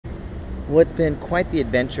Well, it's been quite the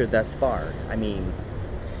adventure thus far. I mean,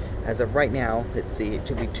 as of right now, let's see, it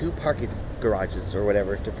took me 2 parking garages or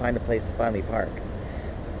whatever to find a place to finally park.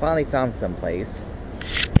 I finally found some place,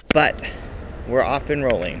 but we're off and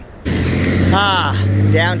rolling.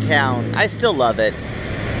 Downtown. I still love it.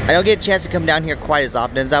 I don't get a chance to come down here quite as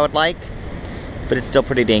often as I would like, but it's still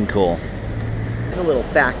pretty dang cool. Here's a little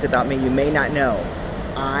fact about me you may not know.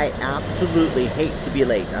 I absolutely hate to be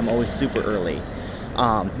late. I'm always super early.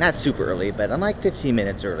 Not super early, but I'm like 15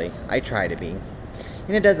 minutes early. I try to be.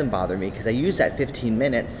 And it doesn't bother me because I use that 15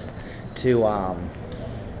 minutes to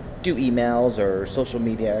do emails or social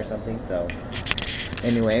media or something. So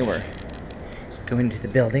anyway, we're going to the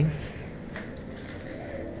building.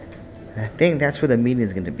 I think that's where the meeting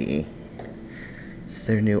is going to be. It's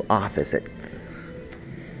their new office.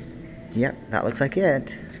 Yep, that looks like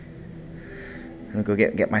it. I'm gonna go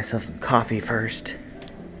get myself some coffee first.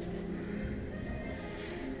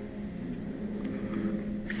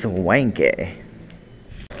 Swanky.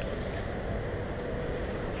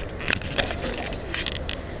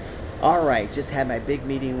 Alright, just had my big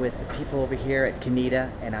meeting with the people over here at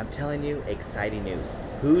Kahneeta, and I'm telling you, exciting news.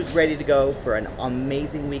 Who's ready to go for an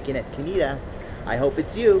amazing weekend at Kahneeta? I hope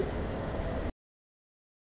it's you.